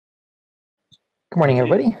Good morning,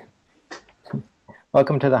 everybody.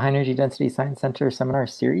 Welcome to the High Energy Density Science Center seminar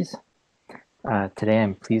series. Today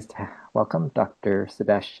I'm pleased to welcome Dr.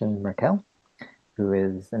 Sebastien Merkel, who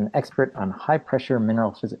is an expert on high pressure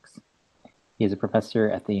mineral physics. He is a professor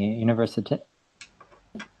at the Université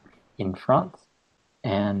in France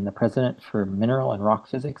and the president for mineral and rock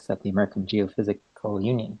physics at the American Geophysical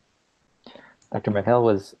Union. Dr. Merkel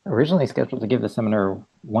was originally scheduled to give the seminar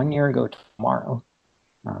 1 year ago tomorrow,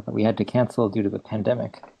 but we had to cancel due to the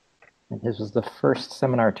pandemic. And his was the first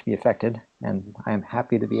seminar to be affected, and I am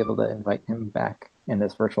happy to be able to invite him back in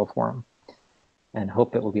this virtual forum and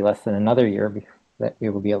hope it will be less than another year that we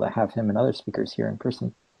will be able to have him and other speakers here in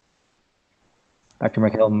person. Dr.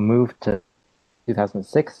 Merkel moved to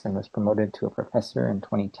 2006 and was promoted to a professor in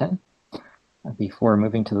 2010. Before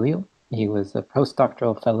moving to Lille, he was a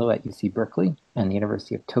postdoctoral fellow at UC Berkeley and the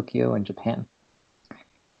University of Tokyo in Japan.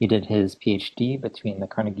 He did his PhD between the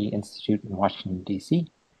Carnegie Institute in Washington, D.C.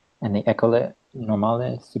 and the École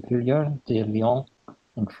Normale Supérieure de Lyon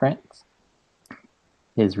in France.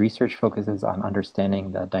 His research focuses on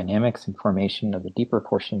understanding the dynamics and formation of the deeper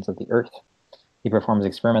portions of the Earth. He performs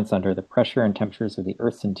experiments under the pressure and temperatures of the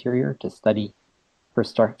Earth's interior to study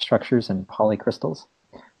first structures and polycrystals,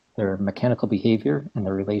 their mechanical behavior, and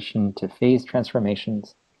their relation to phase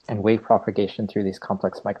transformations and wave propagation through these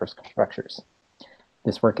complex microstructures.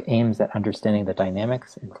 This work aims at understanding the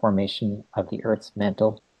dynamics and formation of the Earth's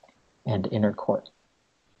mantle and inner core.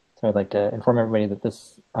 So I'd like to inform everybody that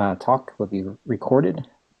this talk will be recorded.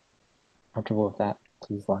 Comfortable with that,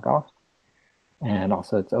 please log off. And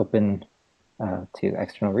also it's open to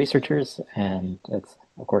external researchers, and it's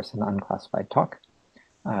of course an unclassified talk.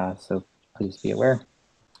 So please be aware.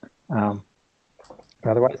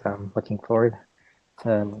 Otherwise, I'm looking forward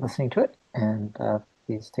to listening to it, and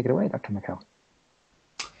please take it away, Dr. Merkel.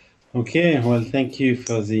 Okay, well, thank you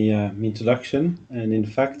for the introduction. And in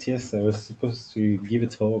fact, yes, I was supposed to give a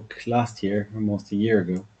talk last year, almost a year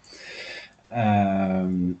ago.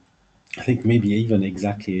 I think maybe even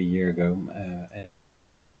exactly a year ago. And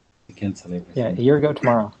I canceled everything. Yeah, a year ago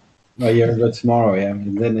tomorrow. A year ago tomorrow, yeah.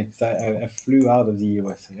 And then I flew out of the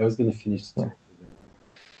US. I was going to finish the talk.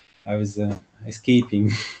 I was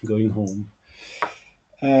escaping, going home.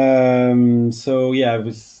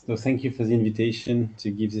 So thank you for the invitation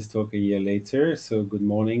to give this talk a year later. So good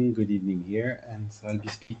morning, good evening here, and so I'll be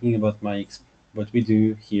speaking about what we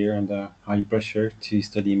do here under high pressure to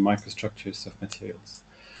study microstructures of materials.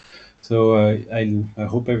 So I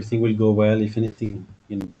hope everything will go well. If anything,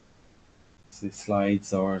 the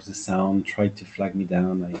slides or the sound try to flag me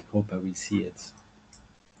down, I hope I will see it.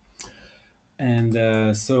 And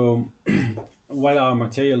so what are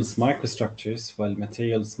materials microstructures? Well,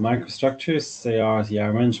 materials microstructures, they are the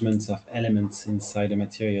arrangements of elements inside a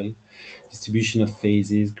material, distribution of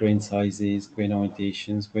phases, grain sizes, grain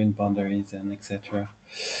orientations, grain boundaries, and etc.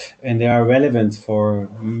 And they are relevant for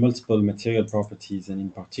multiple material properties, and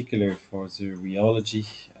in particular for the rheology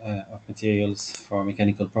of materials, for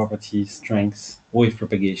mechanical properties, strengths, wave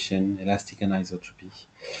propagation, elastic anisotropy.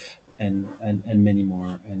 And many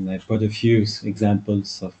more. And I put a few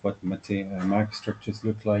examples of what microstructures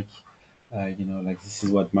look like. Like this is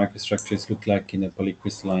what microstructures look like in a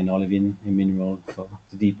polycrystalline olivine, a mineral for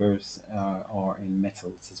the deepers, or in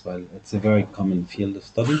metals as well. It's a very common field of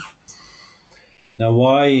study. Now,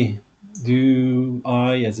 why do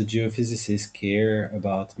I, as a geophysicist, care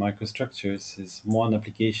about microstructures? Is one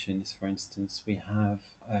application is, for instance, we have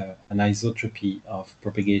an isotropy of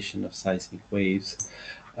propagation of seismic waves.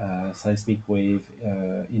 Seismic wave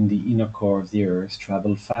in the inner core of the Earth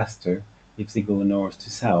travel faster if they go north to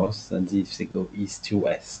south than if they go east to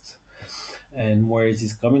west. And where it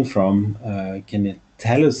is coming from, can it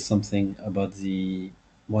tell us something about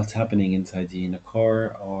what's happening inside the inner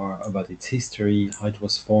core, or about its history, how it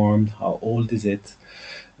was formed, how old is it?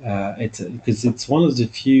 Because it's one of the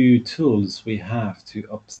few tools we have to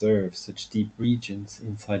observe such deep regions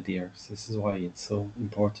inside the Earth. This is why it's so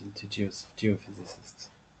important to geophysicists.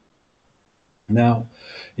 Now,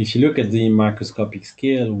 if you look at the microscopic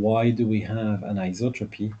scale, why do we have an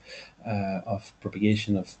isotropy of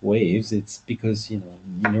propagation of waves? It's because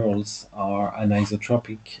minerals are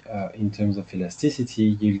anisotropic in terms of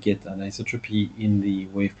elasticity. You'll get anisotropy in the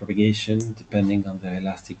wave propagation depending on their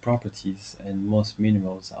elastic properties, and most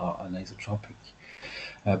minerals are anisotropic.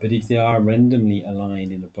 But if they are randomly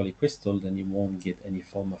aligned in a polycrystal, then you won't get any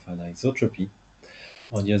form of anisotropy.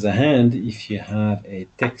 On the other hand, if you have a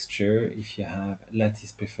texture, if you have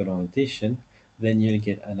lattice preferred orientation, then you'll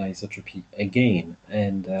get anisotropy again.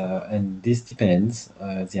 And this depends,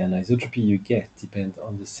 the anisotropy you get depends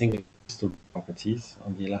on the single crystal properties,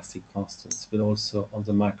 on the elastic constants, but also on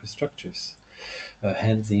the microstructures.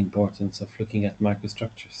 hence the importance of looking at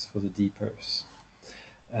microstructures for the deep Earth.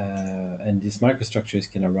 And these microstructures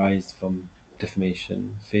can arise from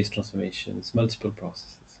deformation, phase transformations, multiple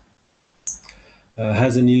processes.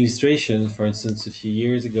 As an illustration, for instance, a few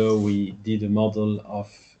years ago, we did a model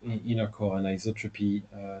of inner core anisotropy.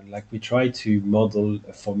 Like we tried to model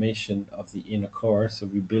a formation of the inner core. So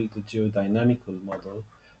we built a geodynamical model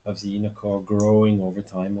of the inner core growing over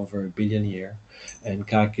time, over 1 billion years, and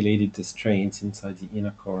calculated the strains inside the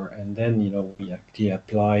inner core. And then, we actually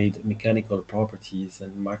applied mechanical properties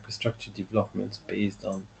and microstructure development based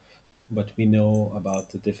on what we know about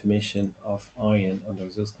the deformation of iron under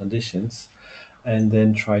those conditions, and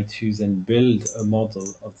then try to then build a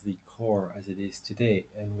model of the core as it is today.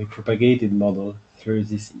 And we propagated model through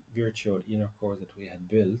this virtual inner core that we had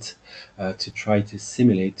built to try to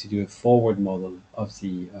simulate, to do a forward model of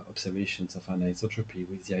the observations of anisotropy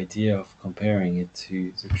with the idea of comparing it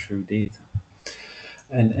to the true data.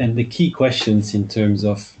 And the key questions in terms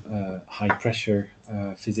of high pressure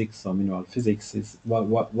physics or mineral physics is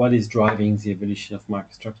what is driving the evolution of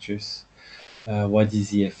microstructures? What is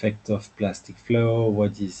the effect of plastic flow?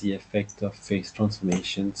 What is the effect of phase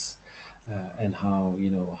transformations? And how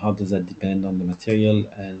does that depend on the material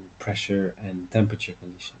and pressure and temperature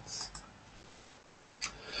conditions?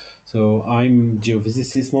 So I'm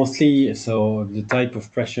geophysicist mostly, so the type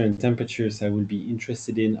of pressure and temperatures I will be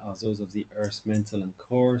interested in are those of the Earth's mantle and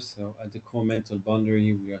core. So at the core mantle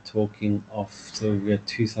boundary, we are talking of, so we are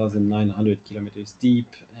 2,900 kilometers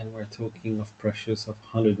deep, and we're talking of pressures of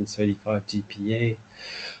 135 GPa,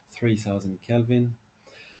 3,000 Kelvin.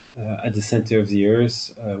 At the center of the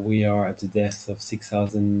Earth, we are at a depth of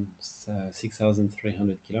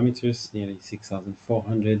 6,300 kilometers, nearly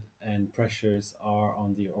 6,400, and pressures are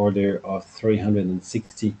on the order of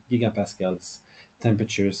 360 gigapascals,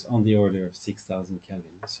 temperatures on the order of 6,000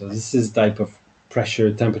 Kelvin. So this is the type of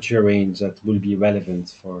pressure temperature range that will be relevant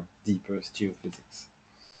for deep Earth geophysics.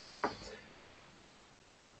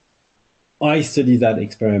 I study that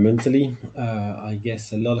experimentally. I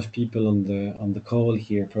guess a lot of people on the call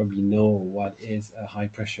here probably know what is a high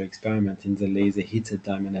pressure experiment in the laser heated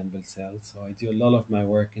diamond anvil cell. So I do a lot of my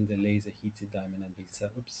work in the laser heated diamond anvil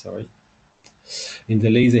cell. In the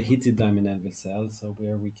laser heated diamond anvil cell, so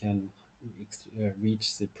where we can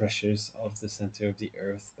reach the pressures of the center of the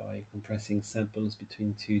Earth by compressing samples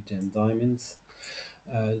between two gem diamonds.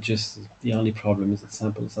 Just the only problem is that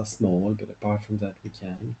samples are small, but apart from that we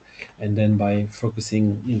can. And then by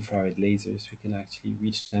focusing infrared lasers, we can actually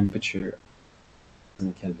reach temperature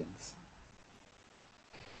in kelvins.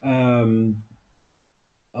 I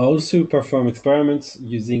also perform experiments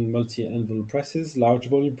using multi-anvil presses, large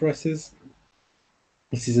volume presses.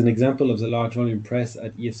 This is an example of the large volume press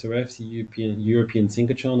at ESRF, the European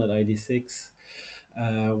synchrotron at ID6.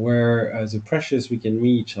 Where the pressures we can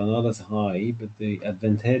reach are not as high, but the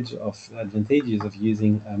advantages of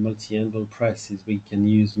using a multi-anvil press is we can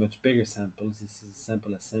use much bigger samples. This is a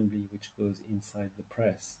sample assembly which goes inside the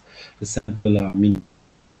press. The samples are mini.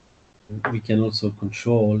 We can also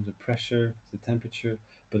control the pressure, the temperature,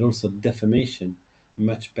 but also deformation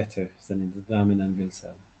much better than in the diamond anvil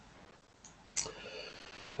cell.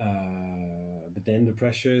 But then the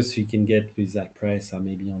pressures you can get with that press are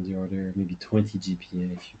maybe on the order, maybe 20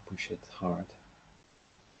 GPa if you push it hard.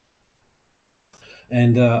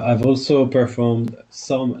 And I've also performed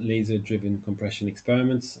some laser-driven compression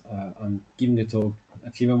experiments. I'm giving a talk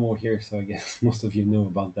at Livermore here, so I guess most of you know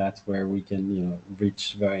about that, where we can,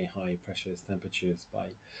 reach very high pressures, temperatures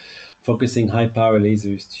by focusing high-power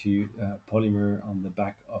lasers to polymer on the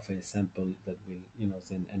back of a sample that will,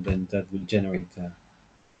 then that will generate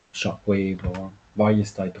shock wave or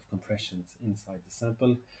various type of compressions inside the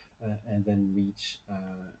sample, and then reach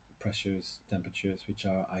pressures, temperatures which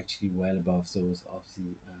are actually well above those of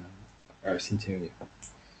the Earth's interior.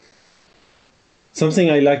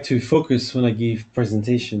 Something I like to focus when I give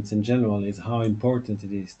presentations in general is how important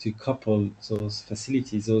it is to couple those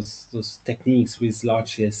facilities, those techniques with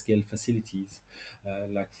large scale facilities.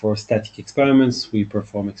 Like for static experiments, we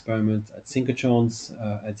perform experiments at synchrotrons,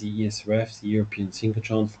 at the ESRF, the European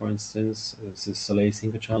synchrotron, for instance, the Soleil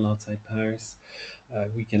synchrotron outside Paris.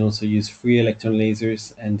 We can also use free electron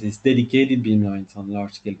lasers, and these dedicated beamlines on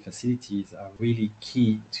large scale facilities are really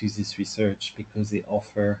key to this research because they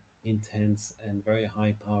offer intense and very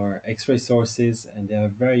high power X-ray sources, and they are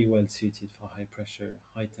very well suited for high pressure,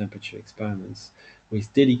 high temperature experiments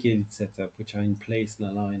with dedicated setup which are in place and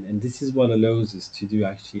aligned. And this is what allows us to do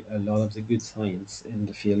actually a lot of the good science in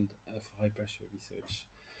the field of high pressure research.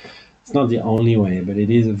 It's not the only way, but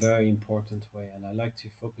it is a very important way, and I like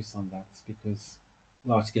to focus on that because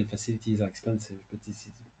large-scale facilities are expensive, but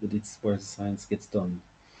it's where the science gets done.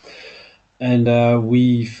 And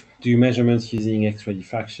we do measurements using X-ray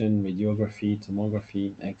diffraction, radiography,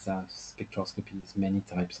 tomography, EXAFs, spectroscopies, many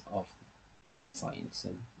types of science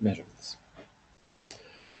and measurements.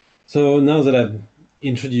 So now that I've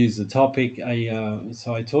introduced the topic, I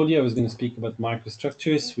told you I was going to speak about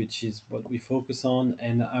microstructures, which is what we focus on,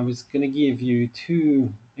 and I was going to give you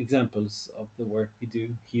two examples of the work we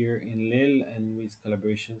do here in Lille and with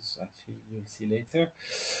collaborations. Actually, you'll see later.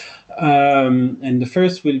 And the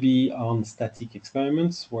first will be on static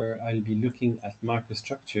experiments, where I'll be looking at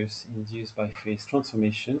microstructures induced by phase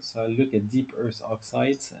transformations. So I'll look at deep earth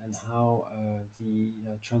oxides and how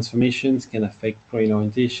the transformations can affect grain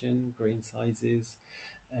orientation, grain sizes,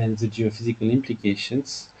 and the geophysical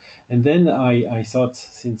implications. And then I thought,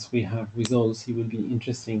 since we have results, it would be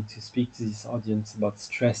interesting to speak to this audience about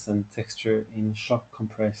stress and texture in shock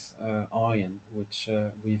compressed iron, which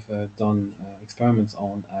we've done experiments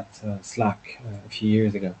on at SLAC a few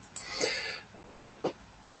years ago.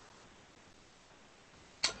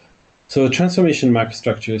 So transformation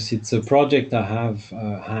microstructures, it's a project I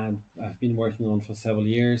I've been working on for several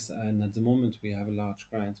years, and at the moment we have a large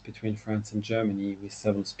grant between France and Germany with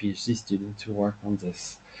several PhD students to work on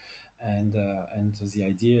this. And so the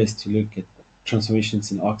idea is to look at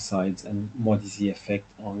transformations in oxides and what is the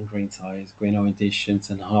effect on grain size, grain orientations,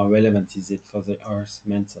 and how relevant is it for the Earth's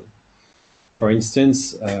mantle. For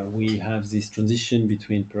instance, we have this transition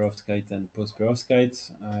between perovskite and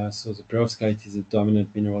post-perovskite. So the perovskite is a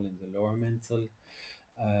dominant mineral in the lower mantle.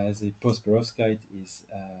 The post-perovskite is,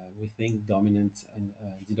 we think, dominant in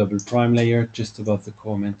the double prime layer, just above the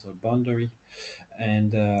core mantle boundary.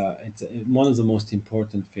 And it's one of the most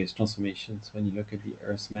important phase transformations when you look at the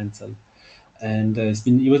Earth's mantle. And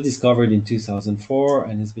it was discovered in 2004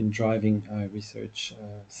 and has been driving research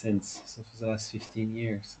since, so for the last 15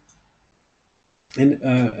 years. And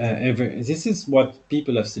this is what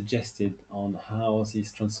people have suggested on how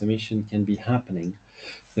this transformation can be happening.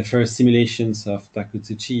 The first simulations of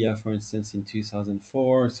Takutsuchiya, for instance, in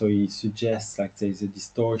 2004, so he suggests like there's a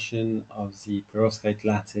distortion of the perovskite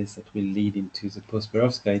lattice that will lead into the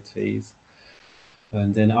post-perovskite phase.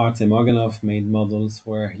 And then Artem Oganov made models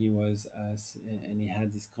where he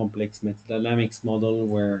had this complex metadynamics model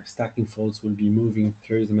where stacking folds will be moving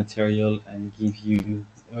through the material and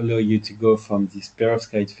allow you to go from this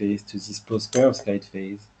perovskite phase to this post-perovskite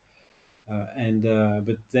phase.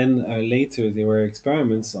 But then later there were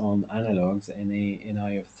experiments on analogs,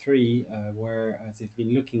 NiO3, where they've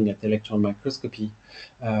been looking at electron microscopy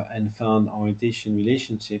and found orientation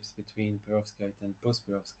relationships between perovskite and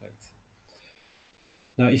post-perovskite.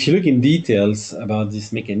 Now, if you look in details about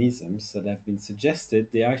these mechanisms that have been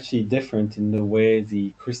suggested, they're actually different in the way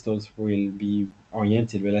the crystals will be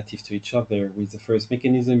oriented relative to each other. With the first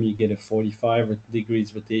mechanism, you get a 45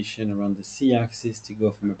 degrees rotation around the C-axis to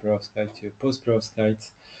go from a perovskite to a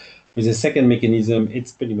post-perovskite. With the second mechanism,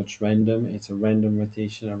 it's pretty much random. It's a random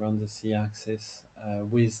rotation around the C-axis.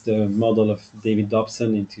 With the model of David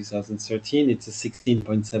Dobson in 2013, it's a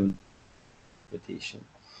 16.7 rotation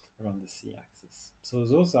around the C-axis. So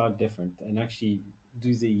those are different, and actually,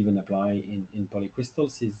 do they even apply in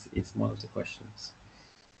polycrystals is one of the questions.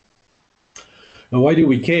 Now, why do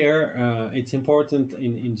we care? It's important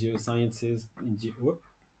in geosciences,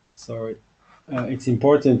 it's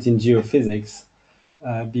important in geophysics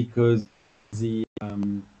because we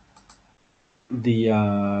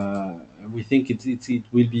think it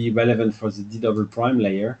will be relevant for the D double prime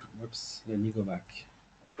layer. Whoops, let me go back.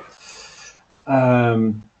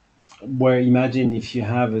 Where imagine if you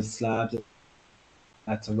have a slab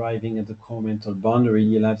that's arriving at the core mantle boundary,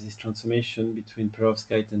 you'll have this transformation between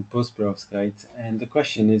perovskite and post-perovskite. And the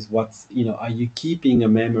question is, are you keeping a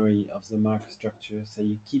memory of the microstructures? Are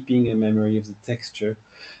you keeping a memory of the texture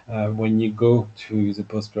when you go to the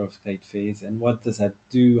post-perovskite phase? And what does that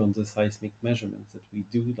do on the seismic measurements that we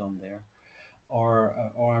do down there? Or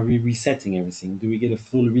are we resetting everything? Do we get a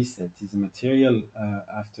full reset? Is the material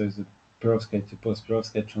after the perovskite to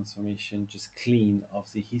post-perovskite transformation just clean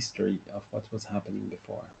of the history of what was happening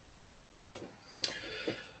before?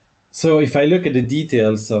 So if I look at the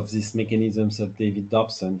details of these mechanisms of David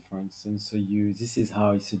Dobson, for instance, this is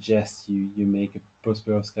how he suggests you make a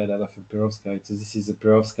post-perovskite out of a perovskite. So this is a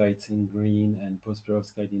perovskite in green and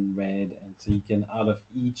post-perovskite in red, and so you can, out of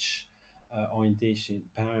each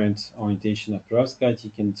parent orientation of perovskite, you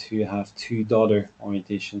can have two daughter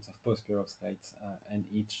orientations of post-perovskite, and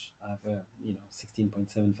each have a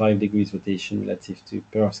 16.75 degrees rotation relative to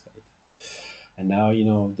perovskite. And now,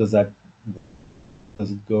 does that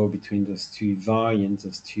does it go between those two variants,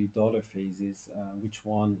 those two daughter phases? Which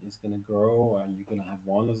one is going to grow? Are you going to have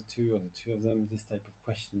one of the two or the two of them? This type of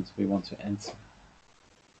questions we want to answer.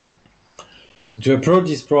 To approach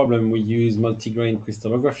this problem, we use multigrain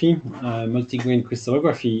crystallography. Multigrain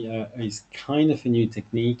crystallography is kind of a new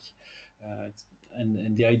technique,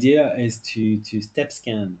 and the idea is to step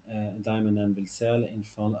scan a diamond anvil cell in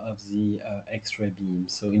front of the X-ray beam.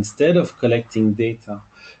 So instead of collecting data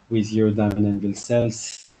with your diamond anvil cells,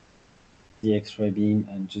 the X-ray beam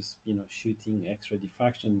and just shooting X-ray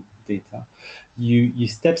diffraction data, you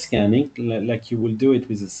step scanning like you will do it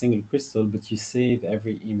with a single crystal, but you save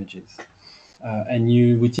every images. And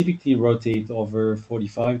we typically rotate over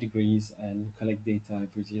 45 degrees and collect data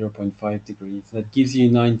every 0.5 degrees. That gives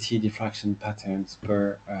you 90 diffraction patterns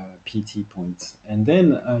per PT point. And then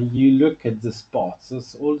you look at the spots.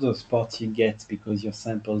 All those spots you get because your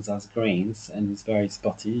samples has grains and it's very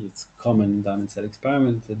spotty. It's common in diamond cell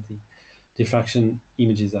experiment that the diffraction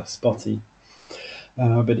images are spotty.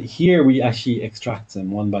 But here we actually extract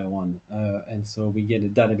them one by one. And so we get a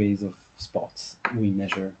database of spots we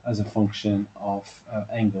measure as a function of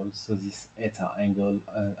angles. So this eta angle,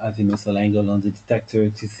 azimuthal angle on the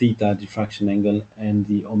detector, to theta diffraction angle, and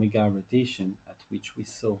the omega rotation at which we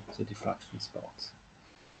saw the diffraction spots.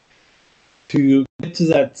 To get to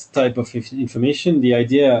that type of information, the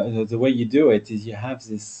idea, the way you do it is you have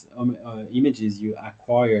these images you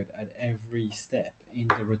acquired at every step in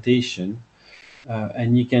the rotation.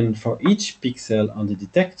 And you can, for each pixel on the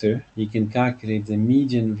detector, you can calculate the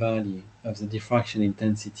median value of the diffraction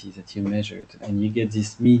intensity that you measured. And you get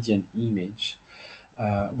this median image,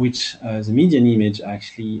 which the median image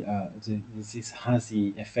actually, this has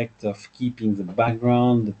the effect of keeping the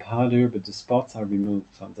background, the powder, but the spots are removed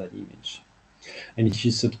from that image. And if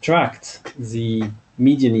you subtract the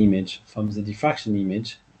median image from the diffraction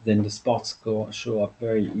image, then the spots show up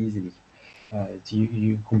very easily.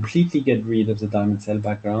 You completely get rid of the diamond cell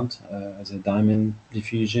background, the diamond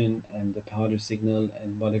diffusion and the powder signal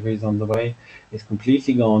and whatever is on the way is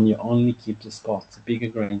completely gone. You only keep the spots, the bigger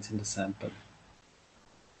grains in the sample.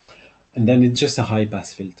 And then it's just a high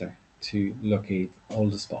pass filter to locate all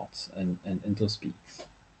the spots and those peaks.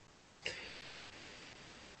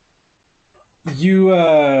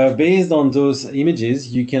 Based on those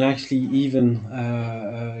images, you can actually even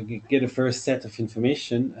get a first set of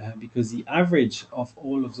information because the average of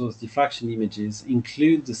all of those diffraction images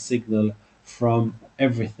include the signal from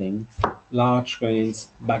everything, large grains,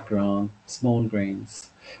 background, small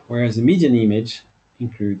grains, whereas the median image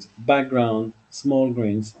includes background, small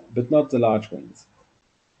grains, but not the large grains.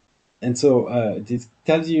 And so this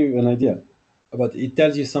tells you an idea it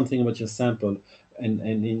tells you something about your sample. And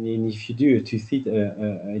if you do a 2 theta,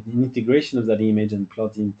 an integration of that image and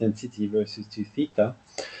plot the intensity versus 2 theta,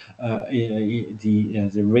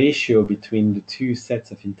 the ratio between the two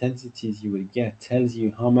sets of intensities you will get tells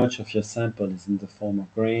you how much of your sample is in the form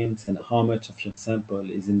of grains and how much of your sample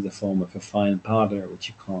is in the form of a fine powder, which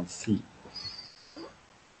you can't see.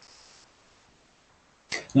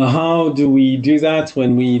 Now, how do we do that?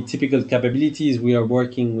 When typical capabilities, we are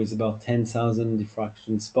working with about 10,000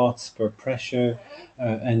 diffraction spots per pressure,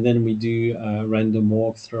 and then we do random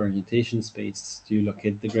walk through orientation space to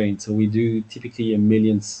locate the grain. So we do typically 1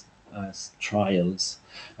 million trials,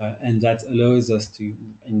 and that allows us to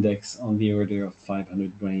index on the order of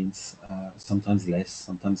 500 grains, sometimes less,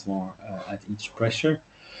 sometimes more at each pressure.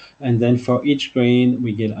 And then for each grain,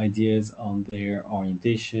 we get ideas on their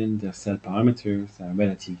orientation, their cell parameters, their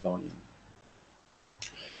relative volume.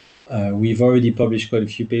 We've already published quite a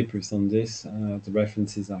few papers on this. The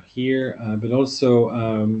references are here, but also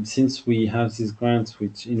since we have these grants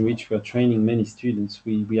in which we are training many students,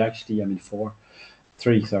 we actually, we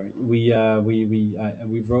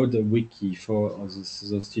wrote a wiki for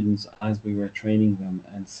those students as we were training them,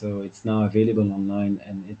 and so it's now available online,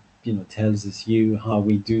 and it tells us how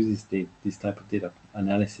we do this type of data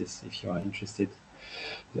analysis if you are interested.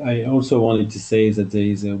 I also wanted to say that there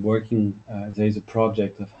is a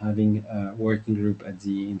project of having a working group at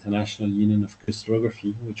the International Union of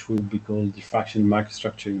Crystallography, which will be called Diffraction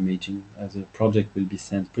Microstructure Imaging. The project will be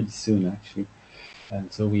sent pretty soon, actually.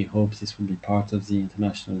 And so we hope this will be part of the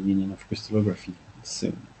International Union of Crystallography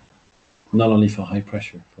soon. Not only for high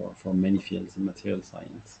pressure, for many fields in material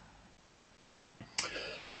science.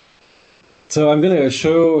 So I'm going to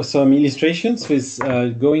show some illustrations with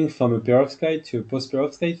going from a perovskite to a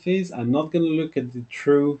post-perovskite phase. I'm not going to look at the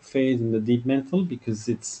true phase in the deep mantle because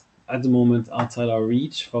it's at the moment outside our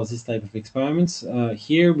reach for this type of experiments.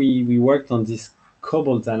 Here we worked on this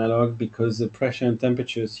cobalt analog because the pressure and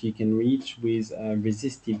temperatures you can reach with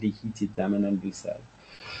resistively heated diamond anvil cell.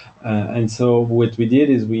 And so what we did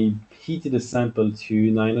is we heated a sample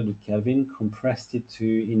to 900 Kelvin, compressed it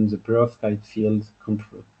in the perovskite field,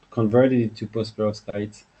 converted it to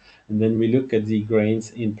post-perovskite, and then we look at the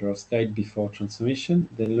grains in perovskite before transformation,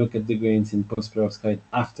 then look at the grains in post-perovskite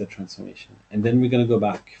after transformation. And then we're going to go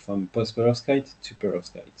back from post-perovskite to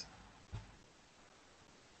perovskite.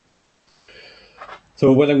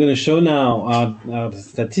 So what I'm going to show now are the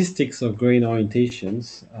statistics of grain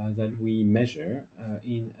orientations that we measure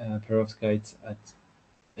in perovskite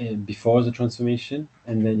before the transformation,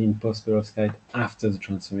 and then in post-perovskite after the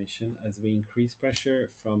transformation, as we increase pressure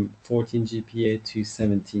from 14 GPa to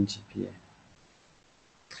 17 GPa.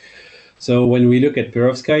 So when we look at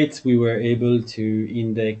perovskite, we were able to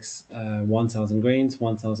index 1,000 grains,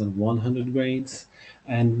 1,100 grains.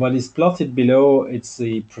 And what is plotted below, it's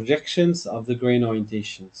the projections of the grain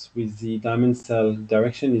orientations, with the diamond cell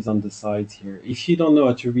direction is on the sides here. If you don't know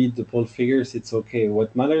how to read the pole figures, it's okay.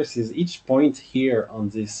 What matters is each point here on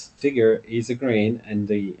this figure is a grain, and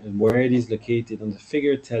where it is located on the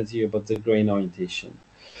figure tells you about the grain orientation.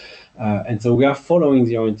 And so we are following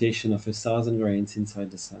the orientation of 1,000 grains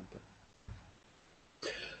inside the sample.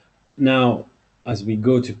 Now, as we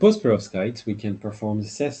go to post-perovskite, we can perform the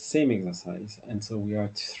same exercise. And so we are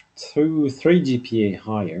through 3 GPa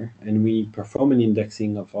higher, and we perform an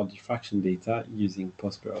indexing of our diffraction data using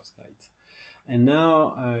post-perovskite. And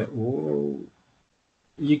now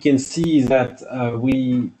you can see that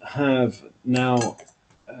we have now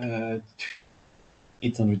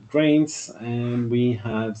 800 grains, and we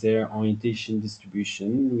have their orientation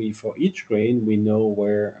distribution. For each grain, we know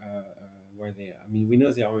where they are. I mean, we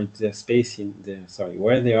know their space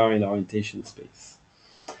where they are in the orientation space.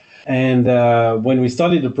 And when we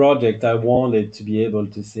started the project, I wanted to be able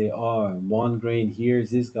to say, oh, one grain here is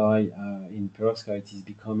this guy in perovskite is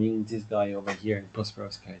becoming this guy over here in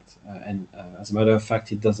post-perovskite. And as a matter of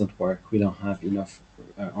fact, it doesn't work. We don't have enough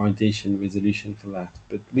orientation resolution for that.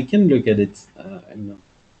 But we can look at it,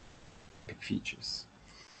 big features.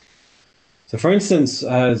 So for instance,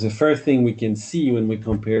 the first thing we can see when we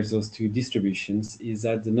compare those two distributions is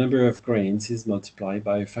that the number of grains is multiplied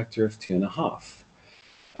by a factor of 2.5.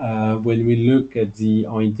 When we look at the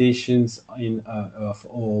orientations of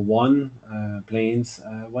O1 planes,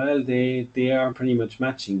 well, they are pretty much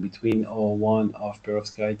matching between O1 of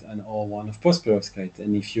perovskite and O1 of post-perovskite.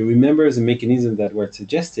 And if you remember the mechanism that were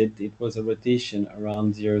suggested, it was a rotation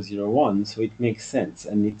around 001, so it makes sense,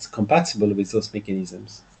 and it's compatible with those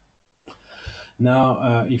mechanisms.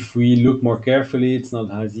 Now, if we look more carefully, it's not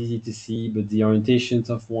as easy to see, but the orientations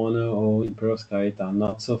of 1.0 in perovskite are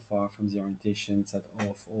not so far from the orientations of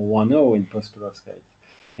 1.0 in post-perovskite.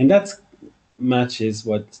 And that matches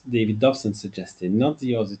what David Dobson suggested, not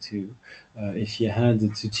the other two. If you had the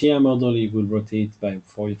Tsuchiya model, it would rotate by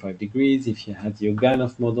 45 degrees. If you had the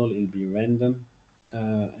Oganov model, it would be random.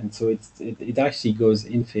 And so it actually goes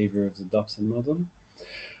in favor of the Dobson model.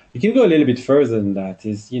 You can go a little bit further than that,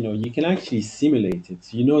 you can actually simulate it.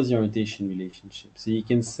 So you know the orientation relationship. So you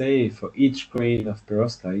can say for each grain of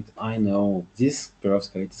perovskite, I know this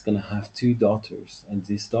perovskite is going to have 2 daughters, and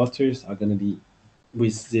these daughters are going to be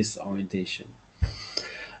with this orientation.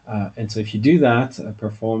 And so if you do that,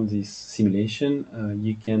 perform this simulation,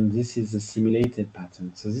 this is a simulated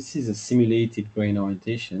pattern. So this is a simulated grain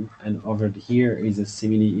orientation, and over here is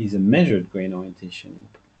a measured grain orientation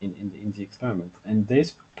in the experiment. And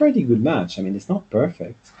there's a pretty good match. I mean, it's not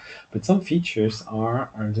perfect, but some features are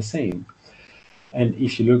the same. And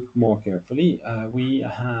if you look more carefully, we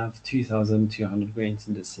have 2,200 grains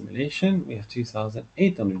in the simulation. We have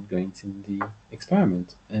 2,800 grains in the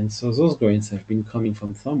experiment. And so those grains have been coming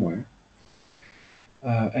from somewhere.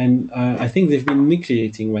 And I think they've been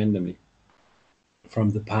nucleating randomly from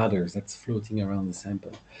the powders that's floating around the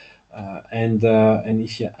sample. And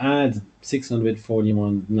if you add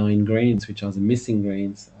 649 grains, which are the missing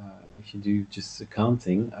grains, if you do just the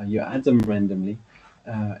counting, you add them randomly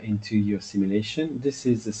into your simulation. This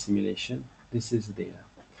is the simulation. This is the data.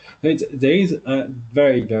 There is a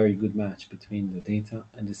very, very good match between the data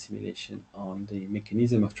and the simulation on the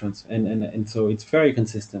mechanism of and so it's very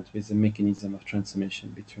consistent with the mechanism of transformation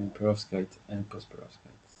between perovskite and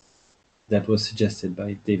post-perovskite. That was suggested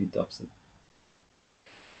by David Dobson.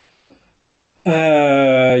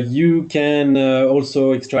 You can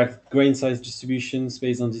also extract grain size distributions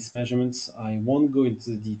based on these measurements. I won't go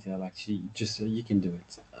into the detail, actually, just so you can do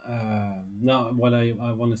it. Now, what I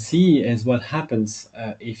want to see is what happens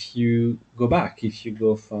if you go back, if you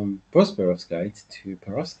go from post-perovskite to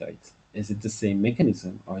perovskite. Is it the same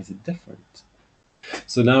mechanism or is it different?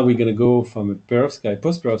 So now we're going to go from a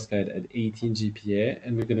post-perovskite at 18 GPa,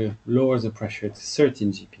 and we're going to lower the pressure to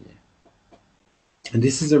 13 GPa. And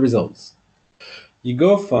this is the results. You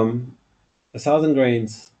go from 1,000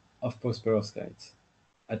 grains of post-perovskite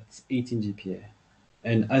at 18 GPa.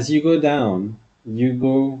 And as you go down, you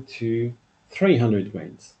go to 300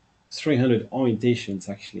 grains, 300 orientations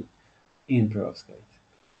actually in perovskite.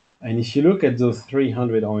 And if you look at those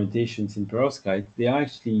 300 orientations in perovskite, they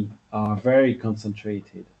actually are very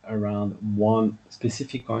concentrated around one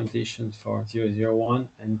specific orientation for 001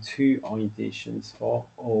 and two orientations for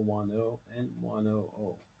 010 and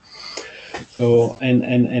 100. So,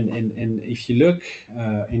 and if you look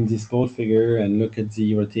in this board figure and look at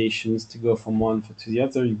the rotations to go from one to the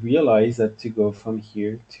other, you realize that to go from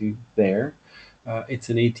here to there, it's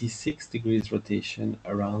an 86 degrees rotation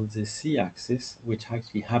around the C-axis, which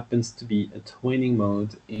actually happens to be a twinning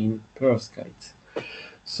mode in perovskite.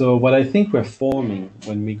 So what I think we're forming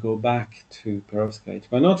when we go back to perovskite,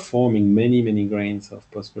 we're not forming many grains of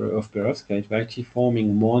perovskite, we're actually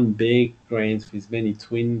forming one big grains with many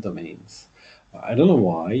twin domains. I don't know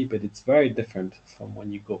why, but it's very different from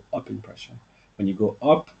when you go up in pressure. When you go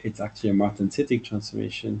up, it's actually a martensitic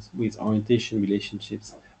transformation with orientation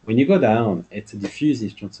relationships. When you go down, it's a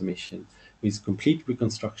diffusive transformation with complete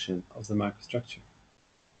reconstruction of the microstructure.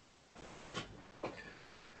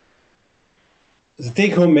 The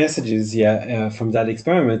take-home messages, from that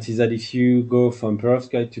experiment is that if you go from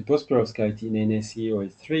perovskite to post-perovskite in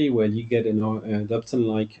NSEO3, well, you get an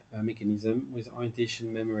Dobson-like mechanism with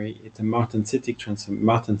orientation memory. It's a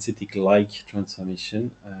Martensitic-like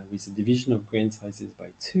transformation with a division of grain sizes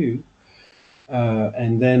by 2.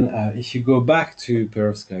 And then if you go back to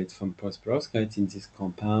perovskite from post-perovskite in this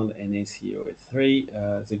compound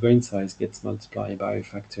NaCO3, the grain size gets multiplied by a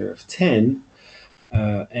factor of 10.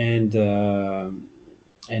 And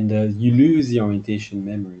you lose the orientation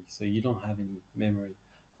memory, so you don't have any memory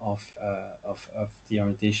of the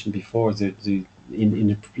orientation before.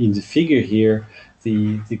 In the figure here,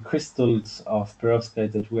 the crystals of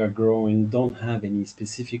perovskite that we are growing don't have any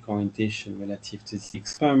specific orientation relative to the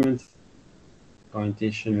experiment,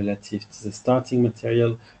 orientation relative to the starting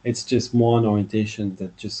material. It's just one orientation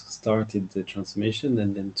that just started the transformation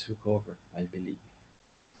and then took over, I believe.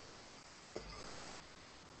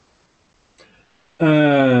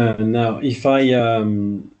 Now, if I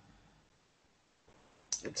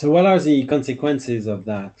so what are the consequences of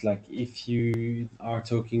that? Like, if you are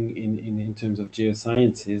talking in terms of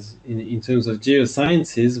geosciences, in terms of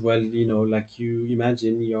geosciences, well, you know, like you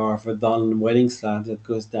imagine you have a dull welding slab that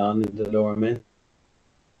goes down in the lower mantle.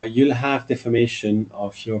 You'll have deformation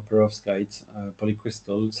of your perovskite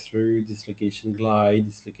polycrystals through dislocation glide,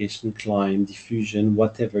 dislocation climb, diffusion,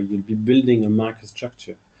 whatever. You'll be building a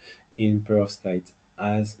microstructure in perovskite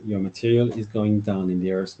as your material is going down in the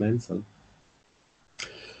Earth's mantle.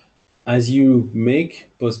 As you make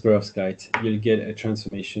post-perovskite, you'll get a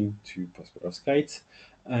transformation to post-perovskite,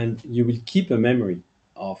 and you will keep a memory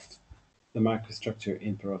of the microstructure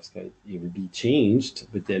in perovskite. It will be changed,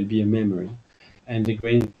 but there'll be a memory, and the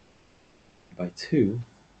grain by 2.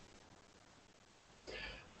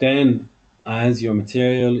 Then, as your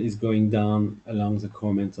material is going down along the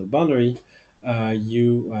core mantle boundary,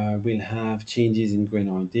 you will have changes in grain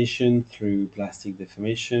orientation through plastic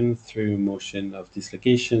deformation, through motion of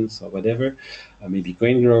dislocations or whatever, maybe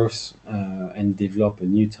grain growth, and develop a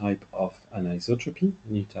new type of anisotropy,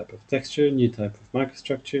 a new type of texture, new type of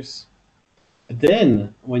microstructures.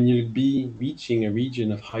 Then, when you'll be reaching a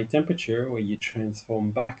region of high temperature where you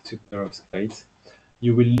transform back to perovskite,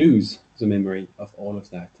 you will lose the memory of all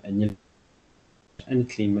of that, and you'll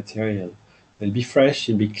unclean material. They'll be fresh,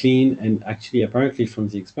 you'll be clean, and actually, apparently, from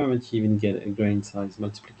the experiment, you even get a grain size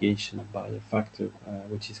multiplication by a factor,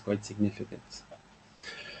 which is quite significant.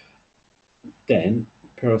 Then,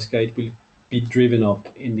 perovskite will be driven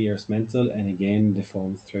up in the Earth's mantle and again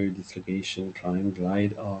deformed through dislocation, climb,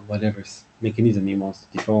 glide, or whatever mechanism it wants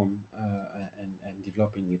to deform, and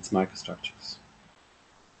developing its microstructures.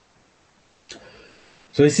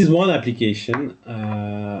 So this is one application.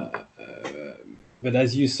 But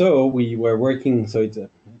as you saw, we were working, so it's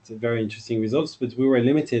a very interesting results, but we were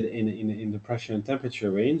limited in the pressure and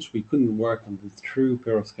temperature range. We couldn't work on the true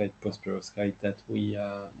perovskite, post-perovskite that we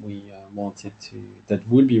wanted to, that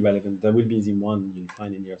would be relevant, that would be the one you'll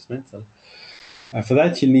find in the Earth's mantle. For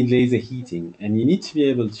that, you'll need laser heating, and you need to be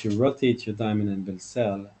able to rotate your diamond and bell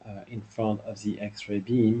cell in front of the X-ray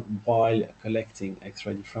beam while collecting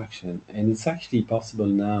X-ray diffraction. And it's actually possible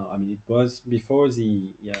now. I mean, it was before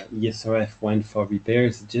the ESRF went for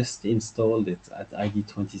repairs, just installed it at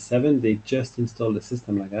ID27. They just installed a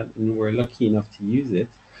system like that, and we're lucky enough to use it.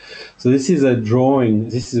 So this is a drawing,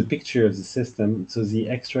 this is a picture of the system. So the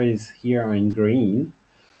X-rays here are in green.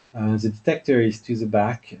 The detector is to the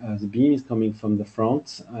back, the beam is coming from the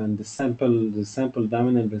front, and the sample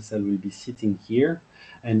diamond cell will be sitting here.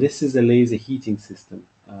 And this is a laser heating system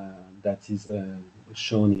that is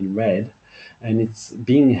shown in red. And it's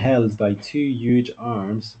being held by two huge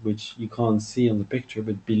arms, which you can't see on the picture,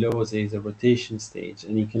 but below there is a rotation stage,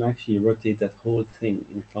 and you can actually rotate that whole thing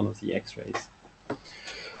in front of the X-rays.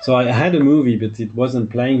 So I had a movie, but it wasn't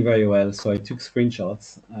playing very well, so I took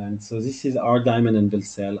screenshots. And so this is our diamond anvil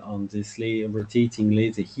cell on this rotating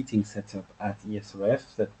laser heating setup at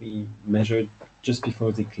ESRF that we measured just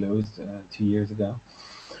before they closed 2 years ago.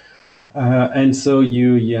 And so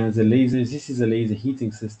the laser, this is a laser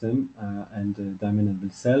heating system and the diamond anvil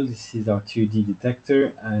cell. This is our 2D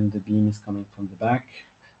detector, and the beam is coming from the back.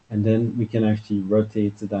 And then we can actually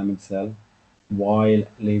rotate the diamond cell while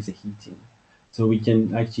laser heating. So we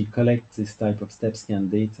can actually collect this type of step scan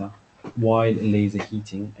data while laser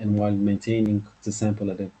heating and while maintaining the sample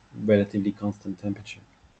at a relatively constant temperature.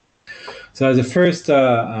 So as the first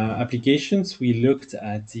applications, we looked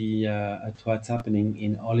at what's happening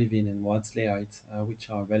in olivine and wadsleyite, which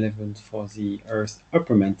are relevant for the Earth's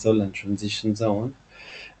upper mantle and transition zone.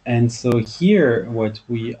 And so here, what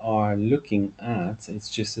we are looking at, it's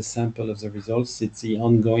just a sample of the results. It's the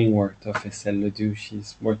ongoing work of Estelle Ledoux.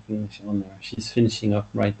 She's working on, she's finishing up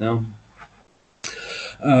right now.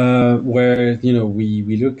 Where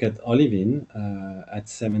we look at olivine at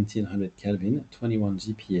 1700 Kelvin, 21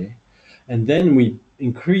 GPa, and then we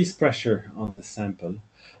increase pressure on the sample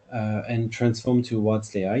and transform to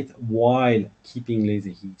wadsleyite while keeping laser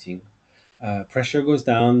heating. Pressure goes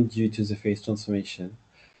down due to the phase transformation,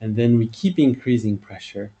 and then we keep increasing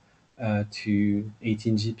pressure to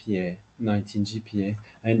 18 GPa, 19 GPa,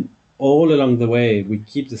 and all along the way we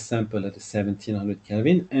keep the sample at a 1700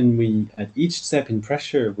 Kelvin, and we at each step in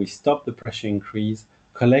pressure we stop the pressure increase,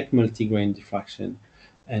 collect multi-grain diffraction,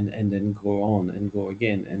 and then go on and go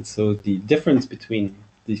again. And so the difference between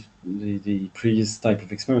the previous type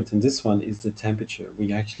of experiment and this one is the temperature.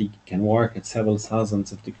 We actually can work at several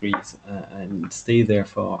thousands of degrees and stay there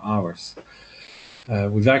for hours.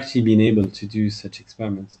 We've actually been able to do such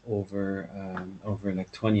experiments over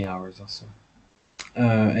like 20 hours or so.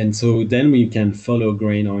 And so then we can follow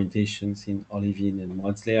grain orientations in olivine and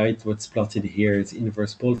wadsleyite. What's plotted here is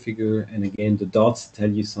inverse pole figure, and again the dots tell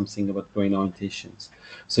you something about grain orientations.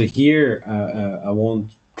 So here I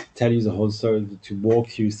won't tell you the whole story to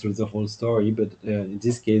walk you through the whole story, but in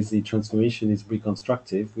this case the transformation is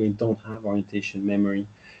reconstructive. We don't have orientation memory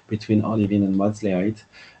between olivine and wadsleyite,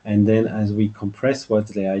 and then as we compress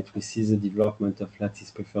wadsleyite, we see the development of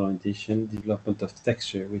lattice preferred orientation, development of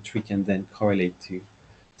texture, which we can then correlate to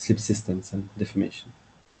slip systems and deformation.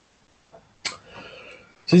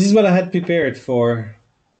 So this is what I had prepared for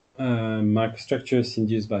microstructures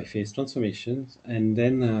induced by phase transformations, and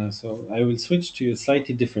then so I will switch to a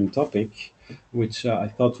slightly different topic, which I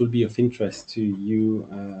thought would be of interest to you,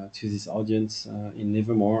 to this audience in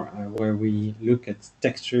Livermore, where we look at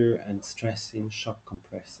texture and stress in shock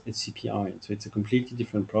compressed HCPI. So it's a completely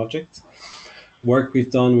different project. Work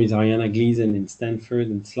we've done with Ariana Gleason in Stanford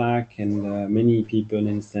and SLAC, and many people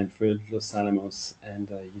in Stanford, Los Alamos, and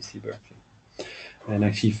UC Berkeley. And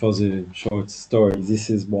actually, for the short story, this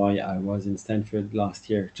is why I was in Stanford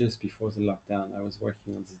last year, just before the lockdown. I was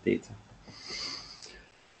working on this data.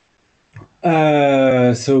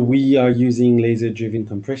 So we are using laser-driven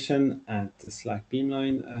compression at the SLAC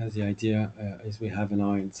beamline. The idea is we have an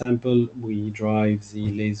iron sample. We drive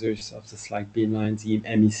the lasers of the SLAC beamline, the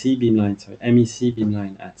MEC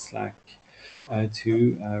beamline at SLAC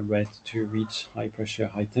to reach high pressure,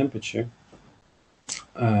 high temperature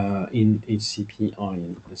in HCP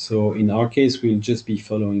iron. So in our case, we'll just be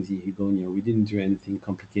following the Hugonia. We didn't do anything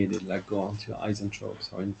complicated like go on to isotopes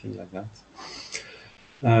or anything like that.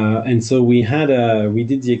 And so we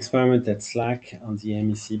did the experiment at SLAC on the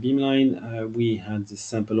MEC beamline. We had the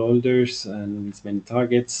sample holders and with many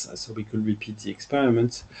targets, so we could repeat the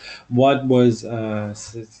experiment. What was the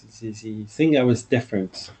thing that was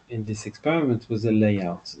different in this experiment was the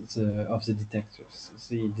layout of the detectors.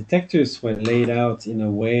 The detectors were laid out in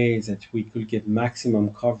a way that we could get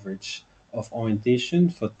maximum coverage of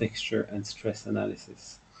orientation for texture and stress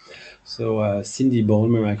analysis. So Cindy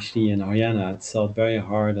Bolmer actually and Ariana had thought very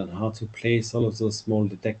hard on how to place all of those small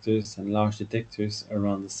detectors and large detectors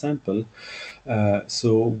around the sample,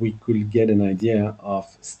 so we could get an idea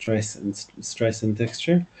of stress and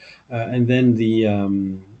texture, and then the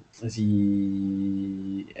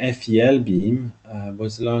FEL beam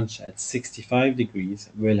was launched at 65 degrees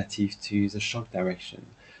relative to the shock direction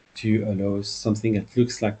to allow something that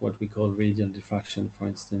looks like what we call radial diffraction, for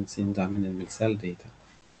instance, in diamond anvil cell data.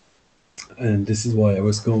 And this is why I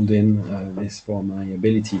was called in, this for my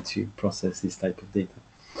ability to process this type of data.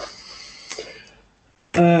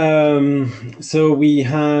 So we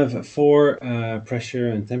have four pressure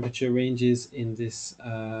and temperature ranges in this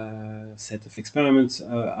set of experiments.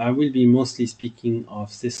 I will be mostly speaking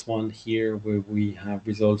of this one here, where we have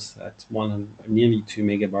results at nearly 2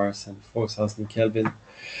 megabars and 4,000 Kelvin.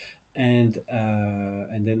 And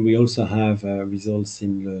then we also have results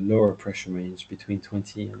in the lower pressure range between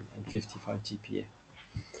 20 and 55 GPa.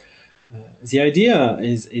 The idea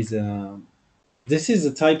is this is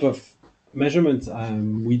a type of measurement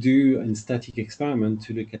we do in static experiment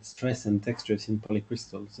to look at stress and textures in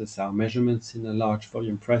polycrystals. These are measurements in a large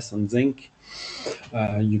volume press on zinc.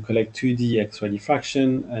 You collect 2D X-ray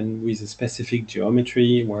diffraction and with a specific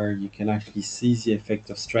geometry where you can actually see the effect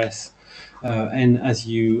of stress. And as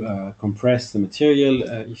you compress the material,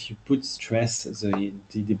 if you put stress, the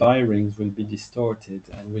Debye rings will be distorted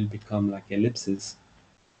and will become like ellipses.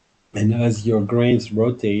 And as your grains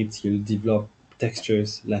rotate, you'll develop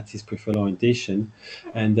textures, lattice preferred orientation,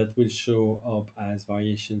 and that will show up as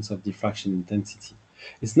variations of diffraction intensity.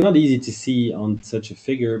 It's not easy to see on such a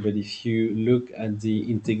figure, but if you look at the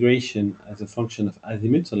integration as a function of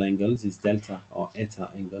azimuthal angles, is delta or eta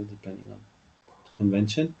angle, depending on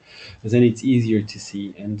convention, then it's easier to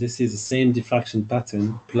see. And this is the same diffraction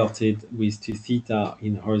pattern plotted with 2 theta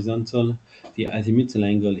in horizontal, the azimuthal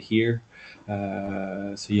angle here.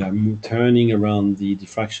 So you are turning around the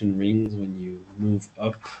diffraction rings when you move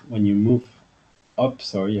up.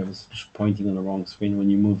 Sorry, I was pointing on the wrong screen. When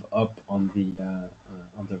you move up on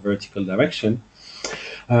the vertical direction,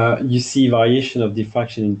 you see variation of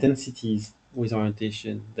diffraction intensities with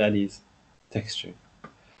orientation, that is texture.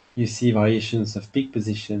 You see variations of peak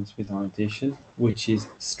positions with orientation, which is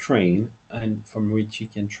strain, and from which you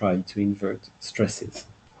can try to invert stresses.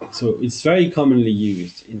 So it's very commonly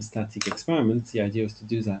used in static experiments. The idea is to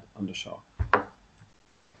do that on the shock.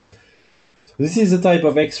 This is the type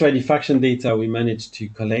of X-ray diffraction data we managed to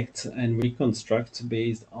collect and reconstruct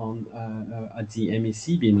based on at the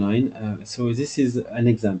MEC beamline. So this is an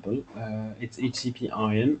example. It's HCP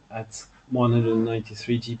iron at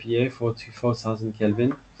 193 GPa for 4,000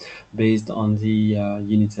 Kelvin, based on the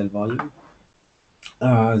unit cell volume.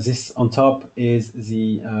 This on top is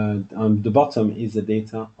on the bottom is the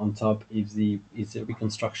data. On top is the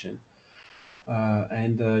reconstruction.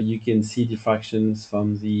 And you can see diffractions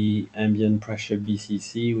from the ambient pressure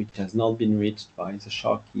BCC, which has not been reached by the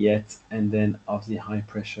shock yet, and then of the high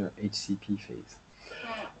pressure HCP phase.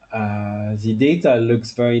 The data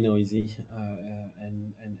looks very noisy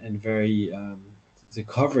and very, the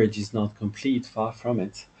coverage is not complete, far from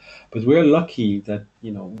it. But we're lucky that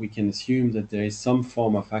we can assume that there is some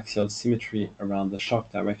form of axial symmetry around the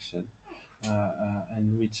shock direction.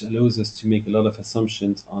 And which allows us to make a lot of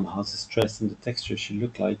assumptions on how the stress and the texture should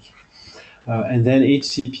look like. And then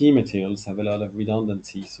HCP materials have a lot of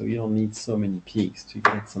redundancy, so you don't need so many peaks to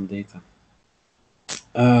get some data.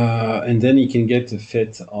 And then you can get a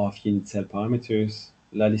fit of unit cell parameters,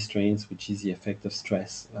 lattice strains, which is the effect of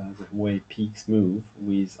stress, the way peaks move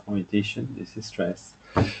with orientation, this is stress,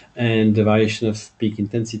 and the variation of peak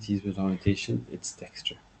intensities with orientation, it's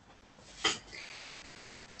texture.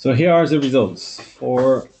 So here are the results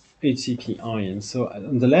for HCP iron. So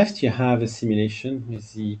on the left, you have a simulation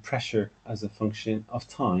with the pressure as a function of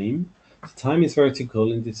time. The time is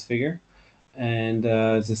vertical in this figure, and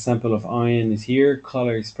the sample of iron is here.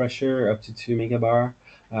 Color is pressure up to 2 megabar.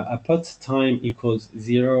 I put time equals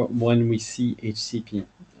 0 when we see HCP.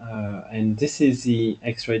 And this is the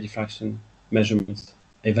X-ray diffraction measurement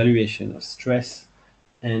evaluation of stress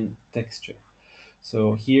and texture.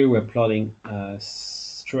 So here we're plotting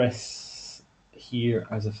stress here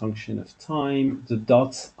as a function of time. The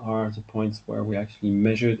dots are the points where we actually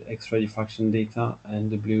measured X-ray diffraction data, and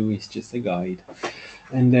the blue is just a guide.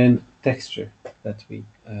 And then texture that we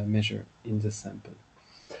measure in the sample.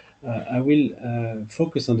 I will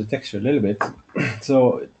focus on the texture a little bit.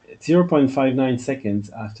 So 0.59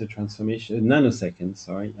 seconds after transformation, nanoseconds,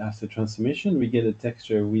 sorry, after transformation, we get a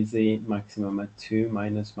texture with a maximum at 2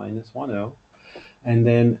 minus 10. And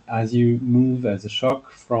then as you move, as the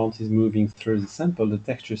shock front is moving through the sample, the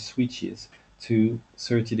texture switches to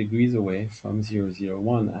 30 degrees away from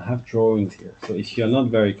 001. I have drawings here. So if you're not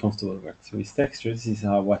very comfortable with texture, this is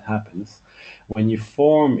what happens. When you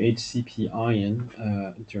form HCP ion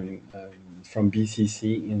from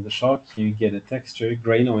BCC in the shock, you get a texture,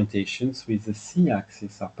 grain orientations with the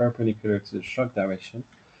C-axis are perpendicular to the shock direction.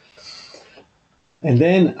 And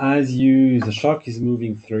then as the shock is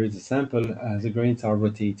moving through the sample, the grains are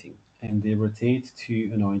rotating. And they rotate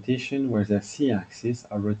to an orientation where the C-axis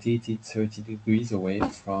are rotated 30 degrees away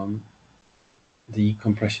from the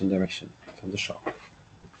compression direction from the shock.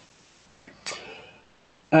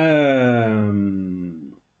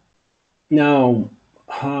 Now,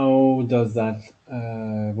 how does that?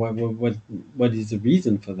 What is the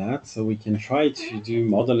reason for that? So we can try to do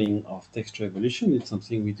modeling of texture evolution. It's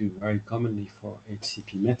something we do very commonly for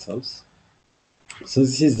HCP metals. So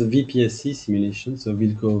this is the VPSC simulation, so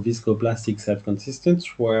viscoplastic self-consistent,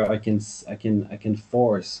 where I can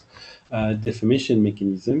force a deformation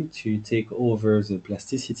mechanism to take over the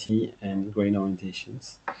plasticity and grain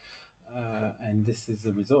orientations. And this is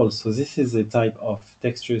the result. So this is the type of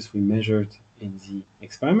textures we measured in the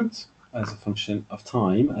experiment as a function of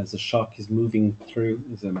time, as the shock is moving through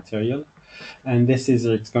the material. And this is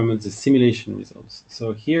the experiment, the simulation results.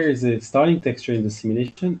 So here is the starting texture in the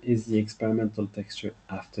simulation is the experimental texture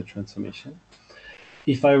after transformation.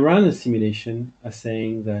 If I run a simulation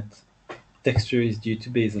saying that texture is due to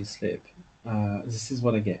basal slip, this is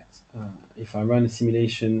what I get. If I run a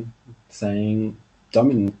simulation saying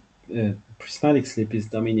dominant prismatic slip is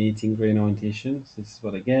dominating grain orientation, this is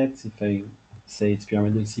what I get. If I say it's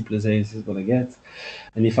pyramidal C plus A, this is what I get.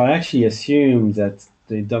 And if I actually assume that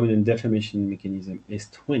the dominant deformation mechanism is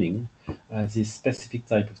twinning, this specific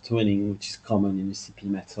type of twinning, which is common in UCP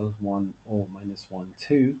metal, 1 or minus 1,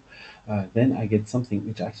 2, then I get something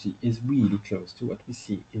which actually is really close to what we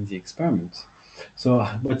see in the experiment. So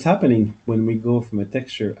what's happening when we go from a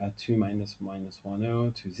texture at 2 minus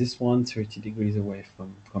 10 to this one, 30 degrees away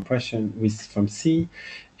from compression from C,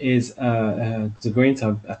 is the grains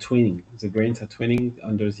are twinning. The grains are twinning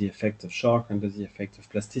under the effect of shock, under the effect of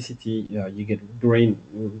plasticity. You get grain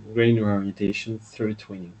orientation through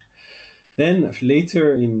twinning. Then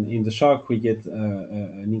later in the shock, we get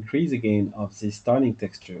an increase again of the starting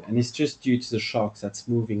texture, and it's just due to the shocks that's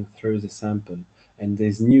moving through the sample. And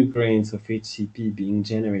there's new grains of HCP being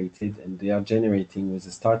generated, and they are generating with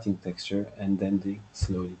the starting texture, and then they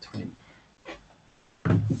slowly twin.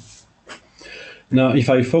 Now, if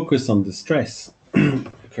I focus on the stress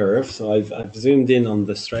curve, so I've zoomed in on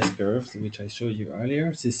the stress curve, which I showed you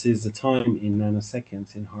earlier. This is the time in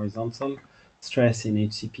nanoseconds in horizontal stress in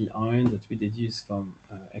HCP iron that we deduce from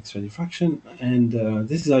X-ray diffraction, and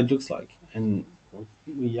this is how it looks like. And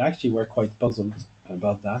we actually were quite puzzled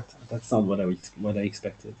about that. That's not what I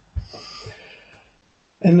expected.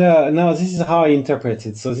 And now this is how I interpret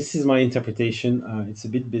it. So this is my interpretation. It's a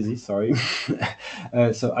bit busy, sorry.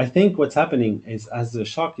 So I think what's happening is as the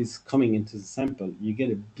shock is coming into the sample, you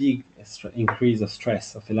get a big increase of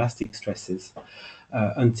stress, of elastic stresses,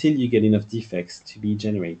 until you get enough defects to be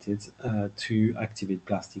generated to activate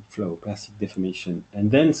plastic flow, plastic deformation.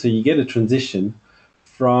 And then so you get a transition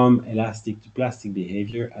from elastic to plastic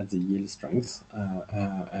behavior at the yield strength,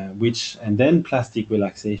 and then plastic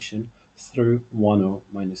relaxation through 1O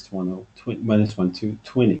minus 1O, minus 1,2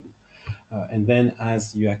 twinning. And then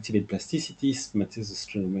as you activate plasticity, the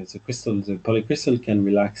polycrystal can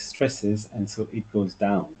relax stresses, and so it goes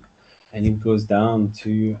down. And it goes down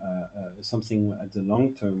to something at the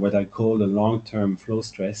long term, what I call the long-term flow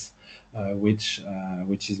stress, which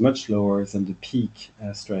is much lower than the peak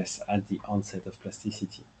stress at the onset of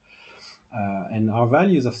plasticity. And our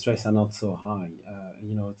values of stress are not so high.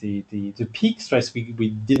 The peak stress we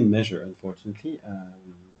didn't measure, unfortunately.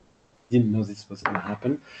 Didn't know this was going to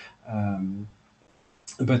happen.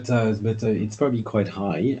 But it's probably quite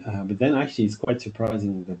high. But then actually it's quite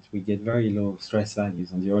surprising that we get very low stress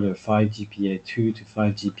values on the order of 5 GPa 2 to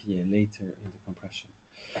 5 GPa later in the compression.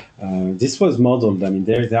 This was modeled. I mean,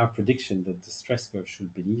 there are predictions that the stress curve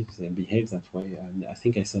should behave that way. And I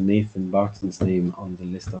think I saw Nathan Barton's name on the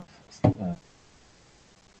list of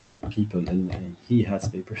people, and he has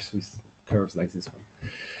papers with curves like this one.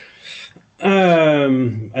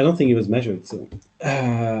 I don't think it was measured. So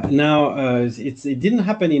it didn't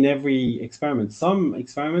happen in every experiment. Some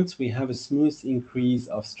experiments we have a smooth increase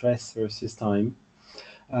of stress versus time.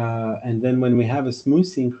 And then when we have a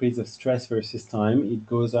smooth increase of stress versus time, it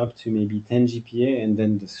goes up to maybe 10 GPa, and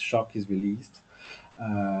then the shock is released.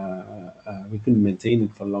 We couldn't maintain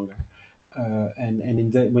it for longer. When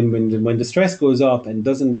the stress goes up and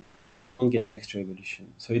doesn't get extra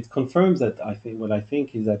evolution, so it confirms that what I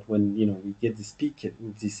think is that when we get this peak,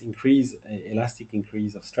 this increase, elastic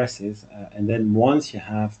increase of stresses, and then once you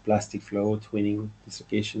have plastic flow, twinning,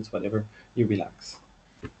 dislocations, whatever, you relax.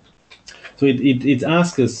 So it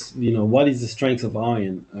asks us, what is the strength of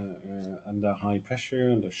iron under high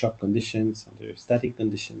pressure, under shock conditions, under static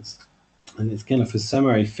conditions, and it's kind of a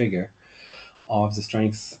summary figure of the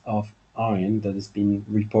strengths of iron that has been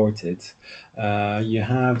reported. You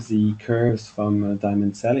have the curves from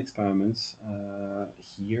diamond cell experiments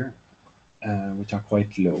here, which are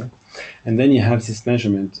quite low. And then you have this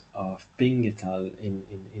measurement of Ping et al.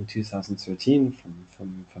 In 2013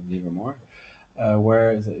 from Livermore,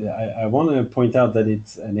 where I want to point out that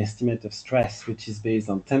it's an estimate of stress, which is based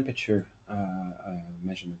on temperature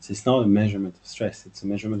measurements. It's not a measurement of stress, it's a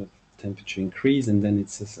measurement of temperature increase, and then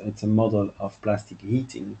it's a model of plastic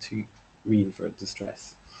heating to reinvert the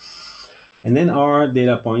stress. And then our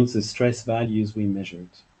data points, the stress values we measured,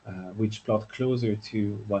 which plot closer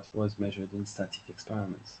to what was measured in static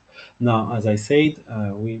experiments. Now, as I said,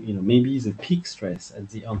 maybe the peak stress at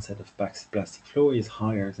the onset of plastic flow is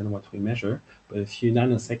higher than what we measure, but a few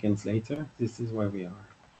nanoseconds later, this is where we are.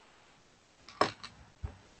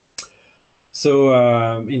 So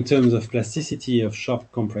in terms of plasticity of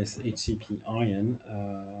shock compressed HCP ion,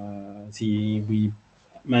 we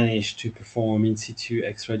managed to perform in situ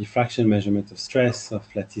X-ray diffraction measurement of stress of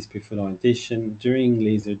lattice preferred orientation during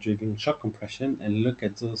laser-driven shock compression, and look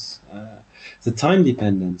at those the time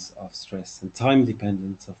dependence of stress and time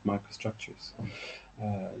dependence of microstructures.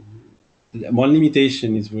 One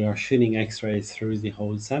limitation is we are shooting X-rays through the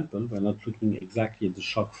whole sample. We're not looking exactly at the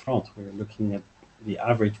shock front. We're looking at the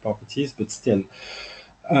average properties, but still,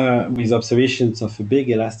 with observations of a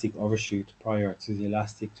big elastic overshoot prior to the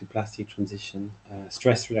elastic to plastic transition,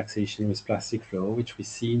 stress relaxation with plastic flow, which we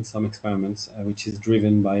see in some experiments, which is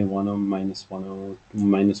driven by 1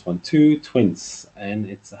 twins, and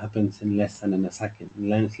it happens in less than a second,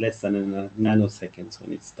 less than a nanoseconds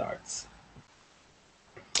when it starts.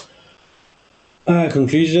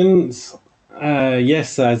 Conclusions.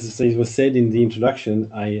 Yes, as it was said in the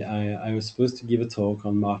introduction, I was supposed to give a talk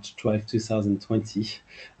on March 12, 2020.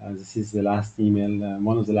 This is the last email,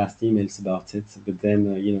 one of the last emails about it. But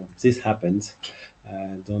then, this happened.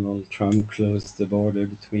 Donald Trump closed the border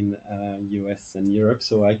between US and Europe.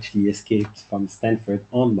 So I actually escaped from Stanford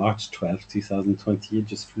on March 12, 2020.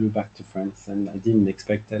 Just flew back to France, and I didn't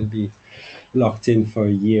expect I'll be locked in for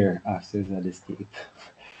a year after that escape.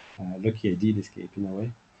 Lucky I did escape in a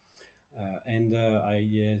way.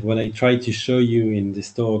 What I try to show you in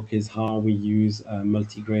this talk is how we use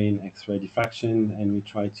multi-grain X-ray diffraction, and we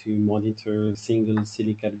try to monitor single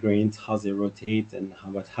silicate grains, how they rotate, and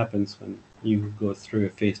what happens when you go through a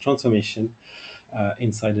phase transformation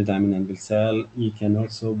inside a diamond anvil cell. You can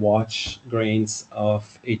also watch grains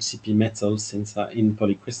of HCP metals in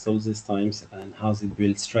polycrystals these times, and how they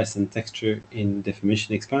build stress and texture in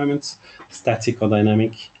deformation experiments, static or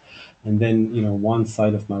dynamic. And then, one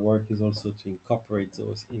side of my work is also to incorporate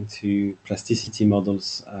those into plasticity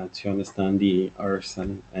models to understand the Earth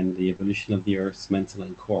and the evolution of the Earth's mantle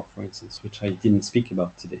and core, for instance, which I didn't speak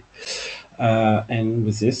about today. And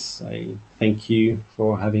with this, I thank you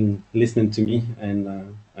for having listened to me, and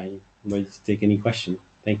I'm ready to take any question.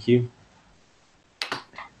 Thank you.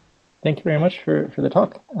 Thank you very much for the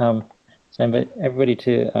talk. So I invite everybody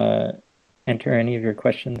to enter any of your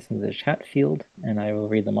questions in the chat field, and I will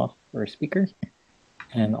read them off for our speaker.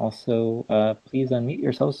 And also, please unmute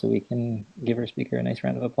yourself so we can give our speaker a nice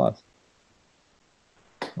round of applause.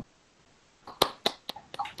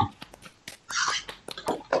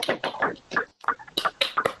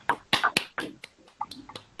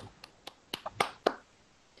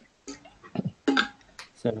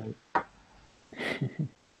 So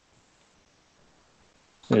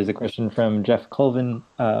there's a question from Jeff Colvin.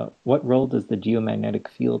 What role does the geomagnetic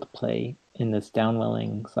field play in this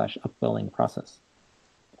downwelling/upwelling process?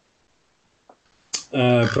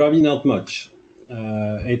 Probably not much.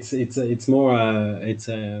 It's more it's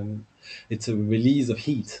a release of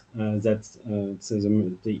heat so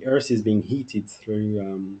the Earth is being heated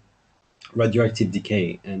through radioactive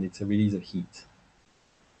decay, and it's a release of heat.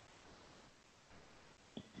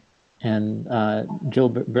 And Jill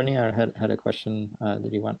Bernier had a question.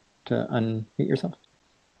 Did you want to unmute yourself?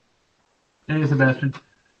 Hey, Sebastien.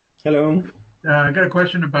 Hello. I got a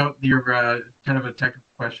question about your kind of a technical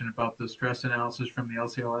question about the stress analysis from the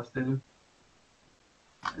LCLS data.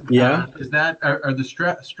 Yeah. Is that are the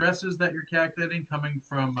stresses that you're calculating coming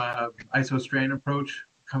from ISO strain approach,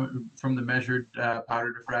 coming from the measured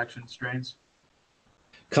powder diffraction strains?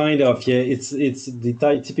 Kind of, yeah. It's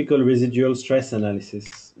the typical residual stress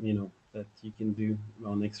analysis, that you can do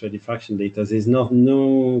on X-ray diffraction data. There's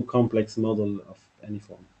no complex model of any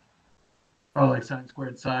form. Oh, like sine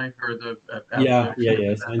squared psi, or the yeah,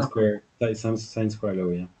 sine square. That is sine square law,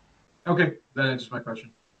 yeah. Okay, that answers my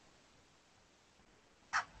question.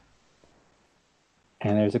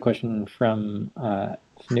 And there's a question from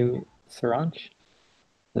Fnu Saranch.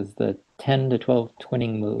 Says the 10 to 12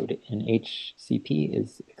 twinning mode in HCP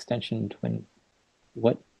is extension twin.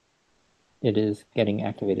 What it is getting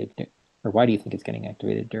activated, or why do you think it's getting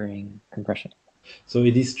activated during compression? So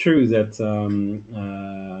it is true that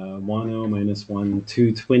 1O minus 1,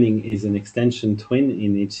 2 twinning is an extension twin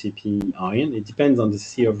in HCP ion. It depends on the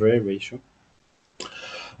C over A ratio.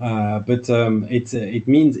 But it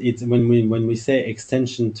means it's when we say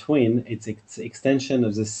extension twin, it's extension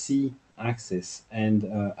of the C axis. And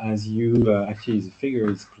as you actually the figure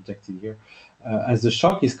is projected here, as the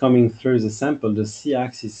shock is coming through the sample, the C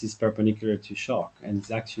axis is perpendicular to shock, and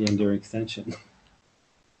it's actually under extension.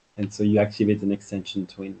 And so you activate an extension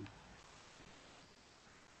twin.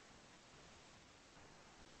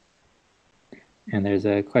 And there's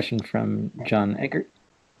a question from John Eggert.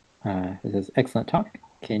 It says, excellent talk.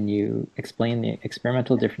 Can you explain the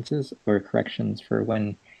experimental differences or corrections for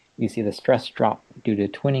when you see the stress drop due to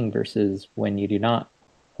twinning versus when you do not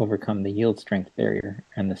overcome the yield strength barrier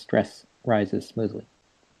and the stress rises smoothly?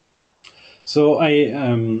 So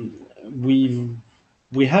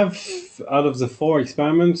we have, out of the 4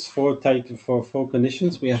 experiments, 4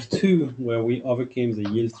 conditions, we have 2 where we overcame the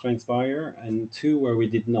yield strength barrier and 2 where we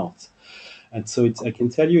did not. And so I can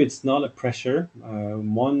tell you it's not a pressure.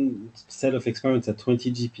 One set of experiments at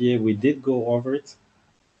 20 GPa, we did go over it.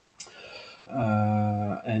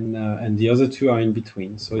 And the other 2 are in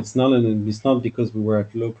between. So it's not because we were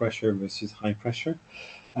at low pressure versus high pressure.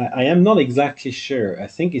 I am not exactly sure. I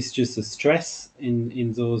think it's just the stress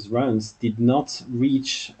in those runs did not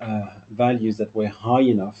reach values that were high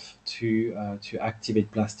enough to activate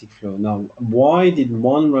plastic flow. Now, why did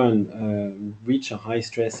one run reach a high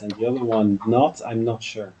stress and the other one not? I'm not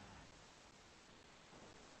sure.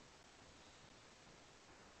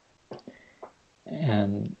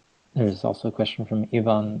 And there's also a question from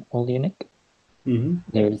Ivan Olyanik. Mm-hmm.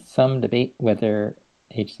 There's some debate whether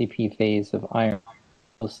HCP phase of iron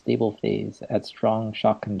stable phase at strong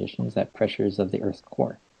shock conditions at pressures of the Earth's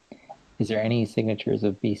core. Is there any signatures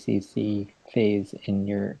of BCC phase in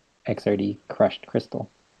your XRD crushed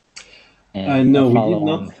crystal? And no, we did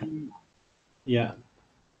not. Yeah.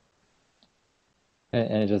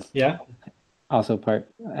 And it just yeah. Also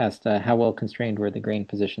asked how well constrained were the grain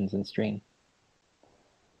positions in strain?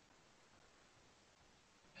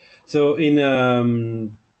 So in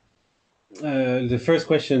the first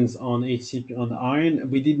questions on HCP on iron,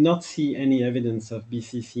 we did not see any evidence of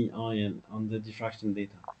BCC iron on the diffraction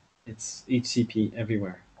data. It's HCP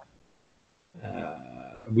everywhere.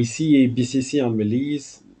 We see a BCC on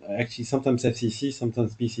release, actually sometimes FCC,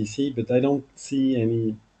 sometimes BCC, but I don't see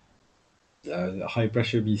any high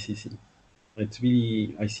pressure BCC. It's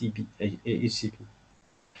really HCP.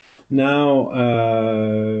 Now,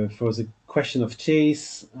 for the question of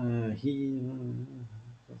Chase,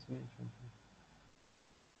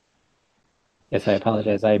 Yes, I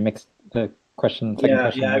apologize. I mixed the second question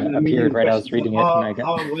appeared right. I was reading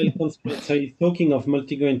it. So he's talking of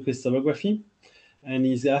multigrain crystallography, and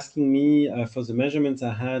he's asking me for the measurements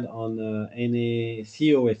I had on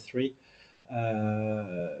NaCOF3,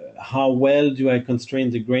 how well do I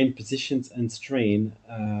constrain the grain positions and strain?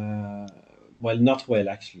 Well, not well,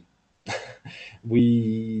 actually.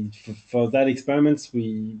 For that experiments,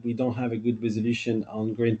 we don't have a good resolution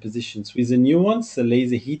on grain positions. With the new ones, the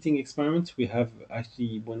laser heating experiments, we have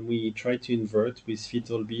actually, when we try to invert with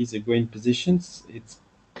fetal bees the grain positions, it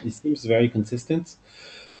seems very consistent.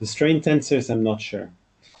 The strain tensors, I'm not sure.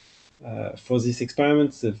 For these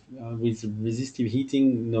experiments with resistive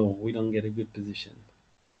heating, no, we don't get a good position.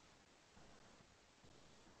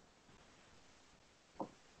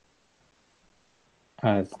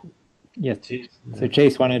 Yes. So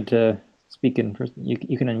Chase wanted to speak in first. You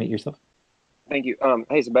can unmute yourself. Thank you.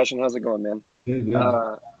 Hey, Sebastian, how's it going, man? Good.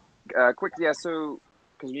 Quick, yeah. So,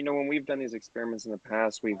 because when we've done these experiments in the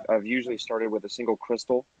past, I've usually started with a single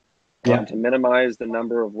crystal to minimize the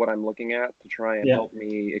number of what I'm looking at to try and help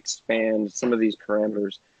me expand some of these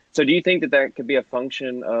parameters. So, do you think that could be a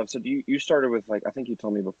function of? So, you started with, like, I think you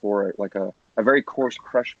told me before, like a very coarse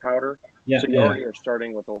crushed powder. So you already are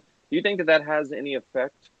starting with. Do you think that has any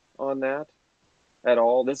effect on that at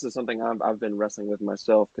all? This is something I've been wrestling with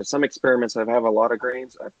myself, because some experiments I have a lot of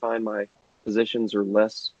grains, I find my positions are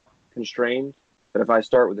less constrained. But if I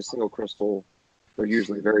start with a single crystal, they're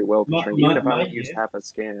usually very well constrained, even if I don't use half a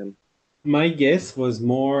scan. My guess was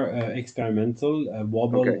more experimental,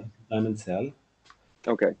 wobble diamond cell.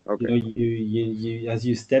 Okay. You as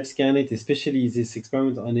you step scan it, especially this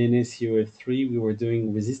experiment on NaCOF3, we were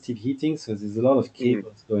doing resistive heating, so there's a lot of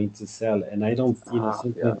cables going to cell, and I don't,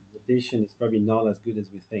 sometimes the rotation is probably not as good as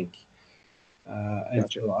we think.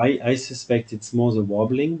 So I suspect it's more the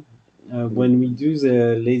wobbling. When we do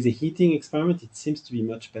the laser heating experiment, it seems to be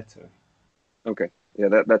much better. Okay.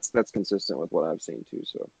 Yeah, that's consistent with what I've seen too.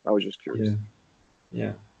 So I was just curious.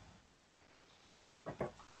 Yeah.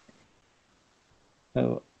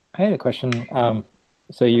 So I had a question.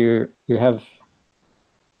 So you have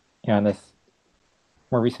on this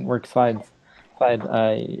more recent work slide,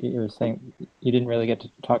 you were saying you didn't really get to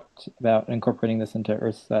talk about incorporating this into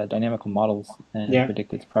Earth's dynamical models and Yeah.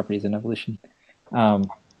 predict its properties in evolution.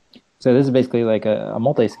 So this is basically like a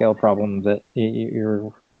multi-scale problem that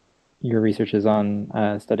your research is on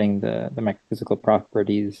studying the microphysical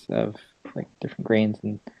properties of like different grains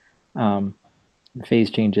and phase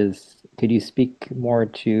changes. Could you speak more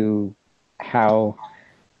to how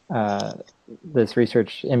this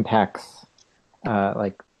research impacts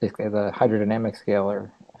like basically the hydrodynamic scale,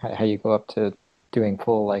 or how you go up to doing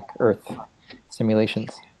full like Earth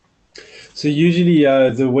simulations? So usually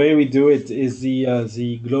the way we do it is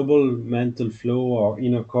the global mantle flow or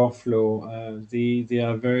inner core flow. They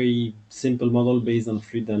are very simple model based on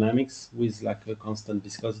fluid dynamics with like a constant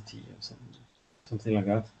viscosity or something like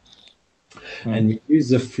that. And we use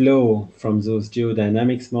the flow from those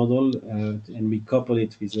geodynamics model and we couple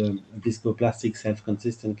it with a viscoplastic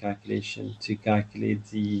self-consistent calculation to calculate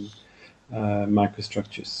the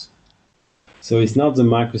microstructures. So it's not the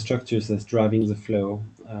microstructures that's driving the flow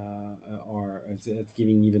or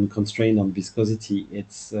giving even constraint on viscosity.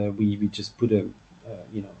 It's we just put an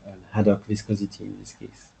ad hoc viscosity in this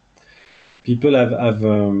case. People have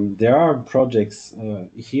there are projects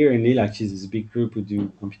here in Lille. Actually, there's a big group who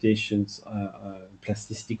do computations,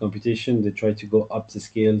 plasticity computation. They try to go up the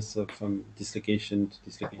scales from dislocation to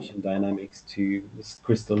dislocation dynamics to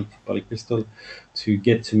crystal to polycrystal to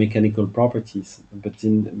get to mechanical properties. But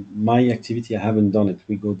in my activity, I haven't done it.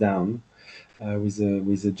 We go down with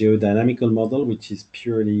a geodynamical model, which is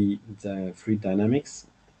purely the fluid dynamics.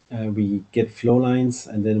 We get flow lines,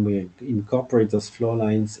 and then we incorporate those flow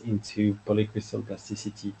lines into polycrystal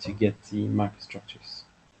plasticity to get the microstructures.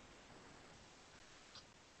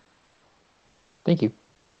 Thank you.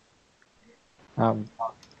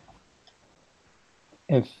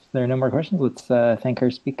 If there are no more questions, let's thank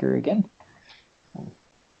our speaker again.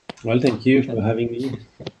 Well, thank you for having me.